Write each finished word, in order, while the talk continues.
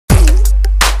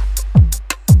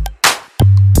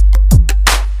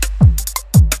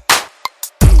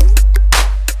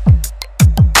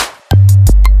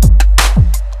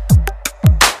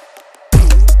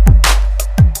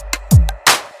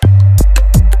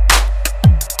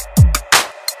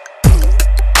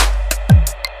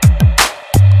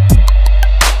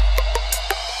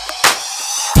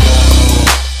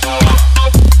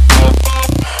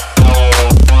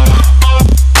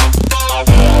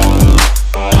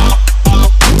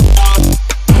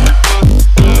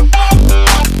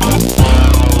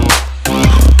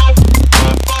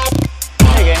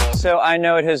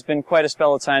know it has been quite a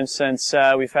spell of time since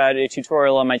we've had a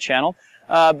tutorial on my channel,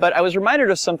 but I was reminded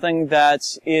of something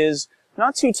that is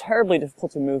not too terribly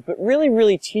difficult to move, but really,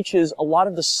 really teaches a lot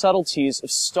of the subtleties of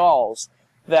stalls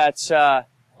that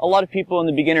a lot of people in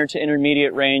the beginner to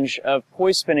intermediate range of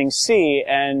poi spinning see,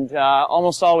 and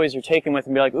almost always are taken with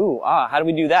and be like, ooh, how do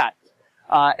we do that?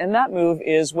 And that move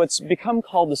is what's become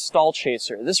called the stall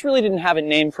chaser. This really didn't have a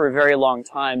name for a very long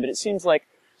time, but it seems like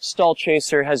stall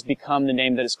chaser has become the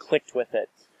name that has clicked with it.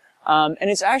 And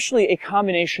it's actually a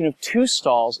combination of two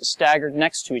stalls staggered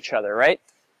next to each other, right?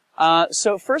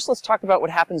 So first let's talk about what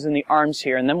happens in the arms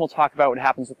here, and then we'll talk about what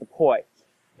happens with the poi.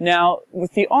 Now,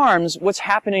 with the arms, what's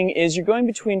happening is you're going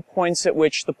between points at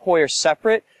which the poi are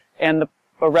separate, and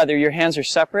or rather, your hands are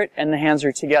separate and the hands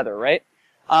are together, right?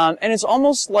 And it's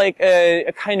almost like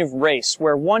a kind of race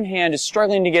where one hand is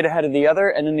struggling to get ahead of the other,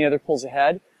 and then the other pulls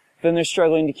ahead. Then they're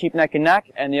struggling to keep neck and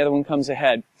neck, and the other one comes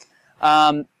ahead.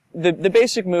 The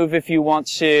basic move, if you want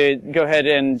to go ahead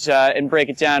and break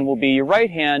it down, will be your right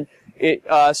hand.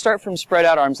 Start from spread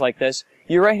out arms like this.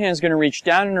 Your right hand is going to reach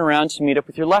down and around to meet up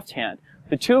with your left hand.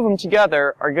 The two of them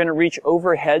together are going to reach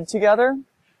overhead together,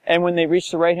 and when they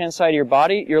reach the right-hand side of your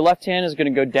body, your left hand is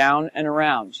going to go down and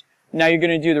around. Now you're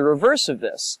going to do the reverse of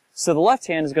this. So the left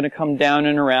hand is going to come down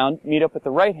and around, meet up with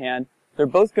the right hand. They're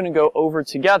both going to go over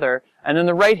together, and then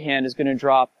the right hand is going to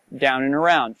drop down and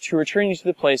around to return you to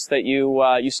the place that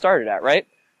you started at, right?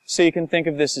 So you can think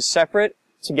of this as separate,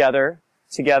 together,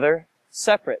 together,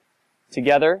 separate,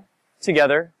 together,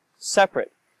 together,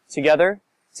 separate, together,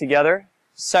 together,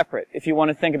 separate, if you want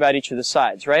to think about each of the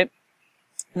sides, right?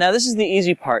 Now this is the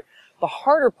easy part. The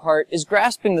harder part is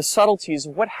grasping the subtleties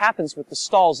of what happens with the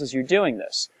stalls as you're doing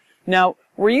this. Now,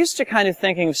 we're used to kind of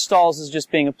thinking of stalls as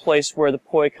just being a place where the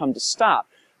poi come to stop,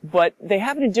 but they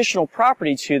have an additional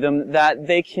property to them that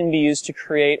they can be used to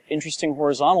create interesting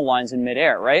horizontal lines in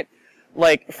midair, right?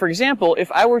 Like, for example,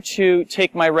 if I were to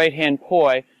take my right hand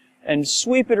poi and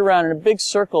sweep it around in a big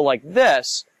circle like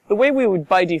this, the way we would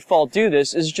by default do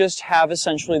this is just have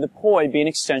essentially the poi be an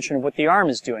extension of what the arm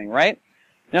is doing, right?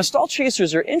 Now, stall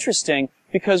chasers are interesting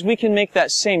because we can make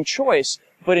that same choice,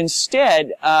 but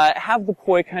instead have the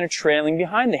poi kind of trailing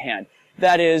behind the hand.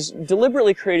 That is,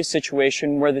 deliberately create a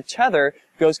situation where the tether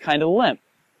goes kind of limp,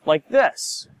 like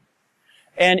this.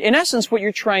 And in essence, what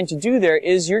you're trying to do there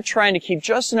is you're trying to keep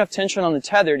just enough tension on the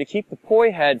tether to keep the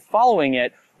poi head following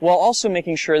it, while also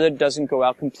making sure that it doesn't go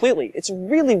out completely. It's a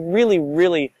really, really,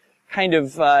 really kind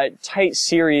of tight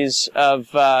series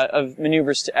of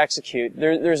maneuvers to execute.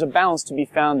 There's a balance to be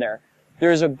found there.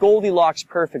 There's a Goldilocks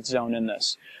perfect zone in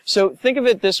this. So think of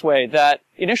it this way, that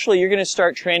initially you're going to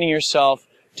start training yourself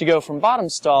to go from bottom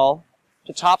stall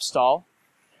to top stall,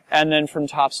 and then from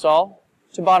top stall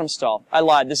to bottom stall. I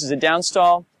lied. This is a down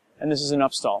stall, and this is an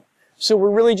up stall. So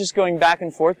we're really just going back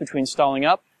and forth between stalling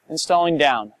up and stalling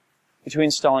down,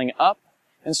 between stalling up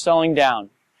and stalling down.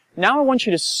 Now I want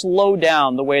you to slow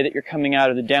down the way that you're coming out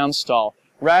of the down stall.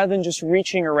 Rather than just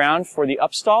reaching around for the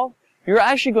up stall, you're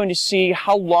actually going to see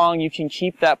how long you can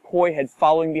keep that poi head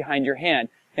following behind your hand.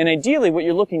 And ideally, what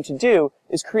you're looking to do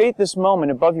is create this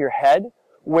moment above your head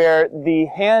where the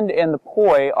hand and the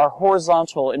poi are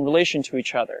horizontal in relation to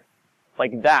each other,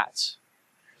 like that.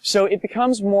 So it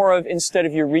becomes more of, instead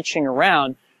of you reaching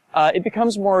around, it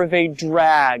becomes more of a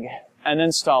drag and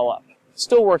then stall up.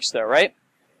 Still works though, right?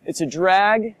 It's a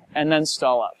drag and then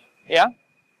stall up, yeah?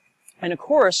 And of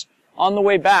course, on the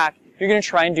way back, you're going to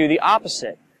try and do the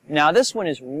opposite. Now this one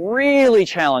is really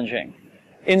challenging.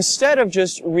 Instead of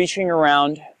just reaching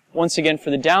around, once again for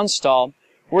the down stall,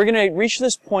 we're going to reach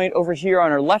this point over here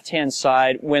on our left-hand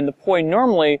side when the poi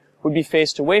normally would be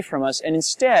faced away from us, and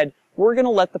instead, we're going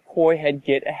to let the poi head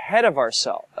get ahead of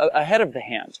ahead of the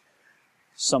hand.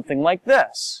 Something like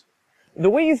this. The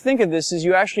way you think of this is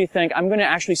you actually think, I'm going to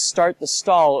actually start the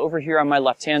stall over here on my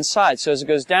left-hand side. So as it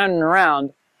goes down and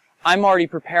around, I'm already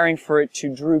preparing for it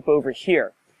to droop over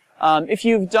here. If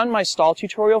you've done my stall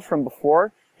tutorial from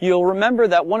before, you'll remember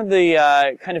that one of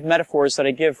the kind of metaphors that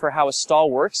I give for how a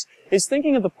stall works is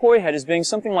thinking of the poi head as being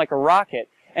something like a rocket,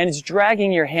 and it's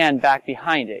dragging your hand back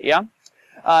behind it, yeah?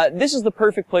 This is the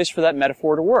perfect place for that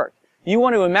metaphor to work. You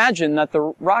want to imagine that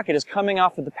the rocket is coming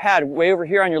off of the pad way over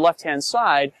here on your left-hand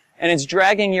side, and it's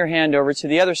dragging your hand over to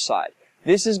the other side.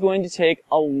 This is going to take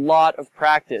a lot of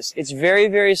practice. It's very,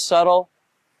 very subtle,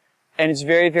 and it's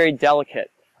very, very delicate.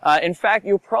 In fact,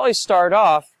 you'll probably start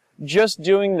off just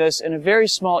doing this in a very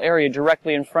small area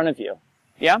directly in front of you.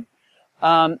 Yeah?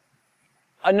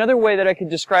 Another way that I could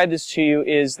describe this to you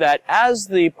is that as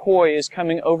the poi is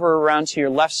coming over around to your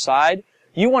left side,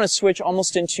 you want to switch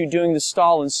almost into doing the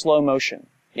stall in slow motion.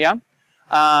 Yeah?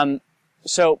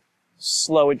 So,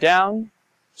 slow it down,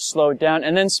 slow it down,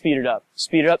 and then speed it up.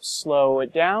 Speed it up, slow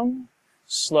it down,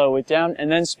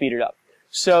 and then speed it up.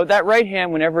 So that right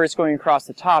hand, whenever it's going across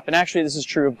the top, and actually this is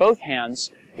true of both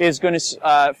hands, is going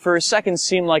to, for a second,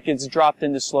 seem like it's dropped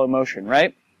into slow motion,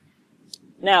 right?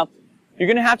 Now, you're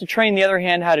going to have to train the other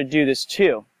hand how to do this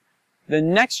too. The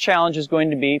next challenge is going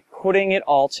to be putting it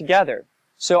all together.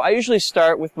 So I usually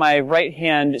start with my right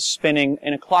hand spinning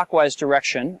in a clockwise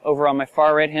direction over on my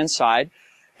far right hand side,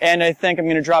 and I think I'm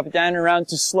going to drop it down and around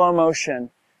to slow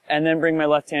motion, and then bring my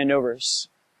left hand over.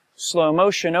 Slow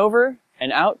motion over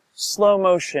and out, slow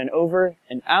motion over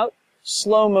and out,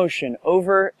 slow motion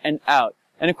over and out.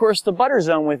 And of course the butter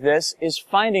zone with this is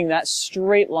finding that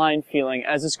straight line feeling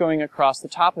as it's going across the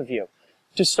top of you.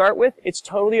 To start with, it's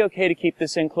totally okay to keep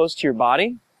this in close to your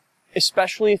body,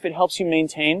 especially if it helps you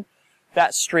maintain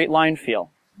that straight line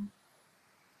feel.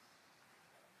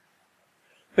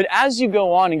 But as you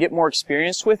go on and get more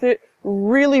experience with it,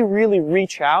 really, really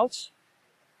reach out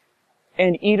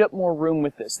and eat up more room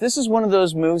with this. This is one of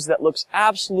those moves that looks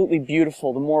absolutely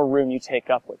beautiful the more room you take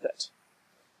up with it.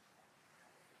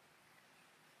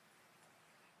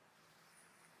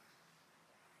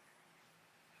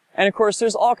 And of course,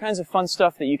 there's all kinds of fun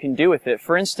stuff that you can do with it.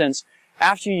 For instance,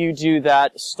 after you do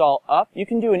that stall up, you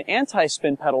can do an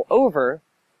anti-spin pedal over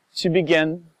to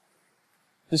begin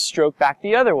the stroke back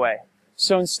the other way.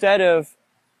 So instead of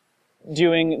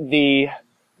doing the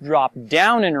drop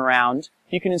down and around,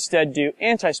 you can instead do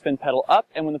anti-spin pedal up,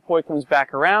 and when the poi comes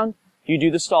back around, you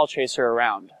do the stall chaser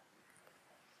around.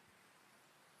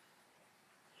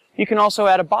 You can also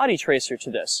add a body tracer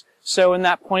to this. So in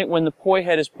that point when the poi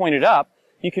head is pointed up,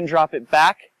 you can drop it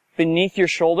back beneath your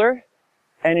shoulder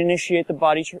and initiate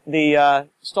the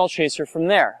stall chaser from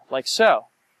there, like so.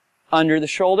 Under the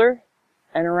shoulder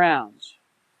and around.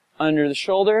 Under the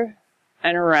shoulder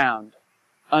and around.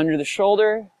 Under the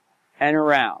shoulder and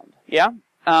around. Yeah?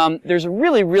 There's a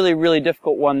really, really, really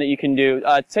difficult one that you can do.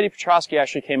 Teddy Petrosky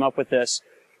actually came up with this,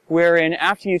 wherein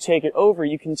after you take it over,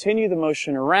 you continue the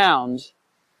motion around,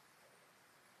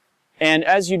 and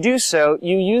as you do so,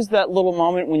 you use that little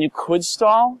moment when you could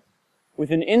stall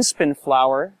with an in-spin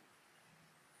flower,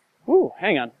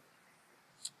 hang on,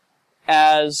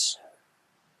 as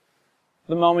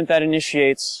the moment that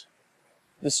initiates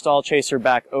the stall chaser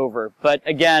back over. But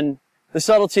again, the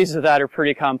subtleties of that are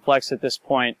pretty complex at this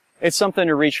point. It's something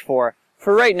to reach for.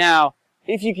 For right now,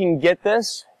 if you can get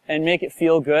this and make it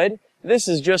feel good, this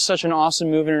is just such an awesome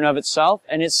move in and of itself,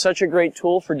 and it's such a great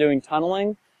tool for doing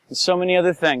tunneling and so many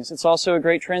other things. It's also a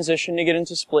great transition to get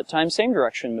into split time, same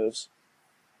direction moves.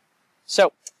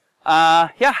 So,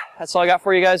 yeah, that's all I got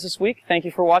for you guys this week. Thank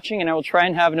you for watching, and I will try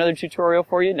and have another tutorial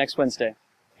for you next Wednesday.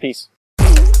 Peace.